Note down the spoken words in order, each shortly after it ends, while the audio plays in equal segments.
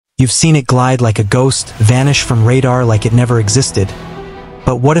You've seen it glide like a ghost, vanish from radar like it never existed.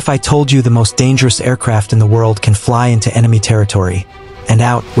 But what if I told you the most dangerous aircraft in the world can fly into enemy territory and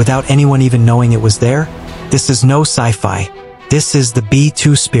out without anyone even knowing it was there? This is no sci-fi. This is the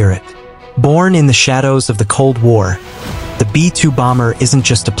B-2 Spirit. Born in the shadows of the Cold War, the B-2 bomber isn't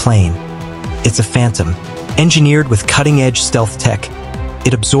just a plane. It's a phantom. Engineered with cutting-edge stealth tech,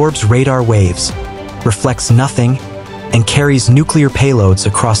 it absorbs radar waves, reflects nothing, and carries nuclear payloads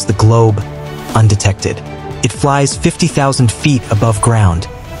across the globe undetected. It flies 50,000 feet above ground,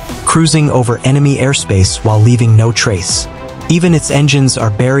 cruising over enemy airspace while leaving no trace. Even its engines are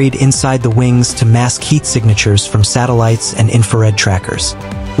buried inside the wings to mask heat signatures from satellites and infrared trackers.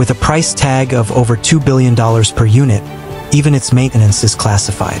 With a price tag of over $2 billion per unit, even its maintenance is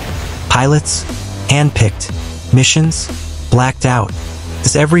classified. Pilots, handpicked. Missions, blacked out,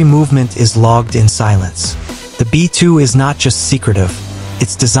 as every movement is logged in silence. The B-2 is not just secretive,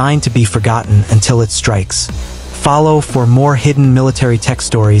 it's designed to be forgotten until it strikes. Follow for more hidden military tech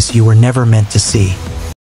stories you were never meant to see.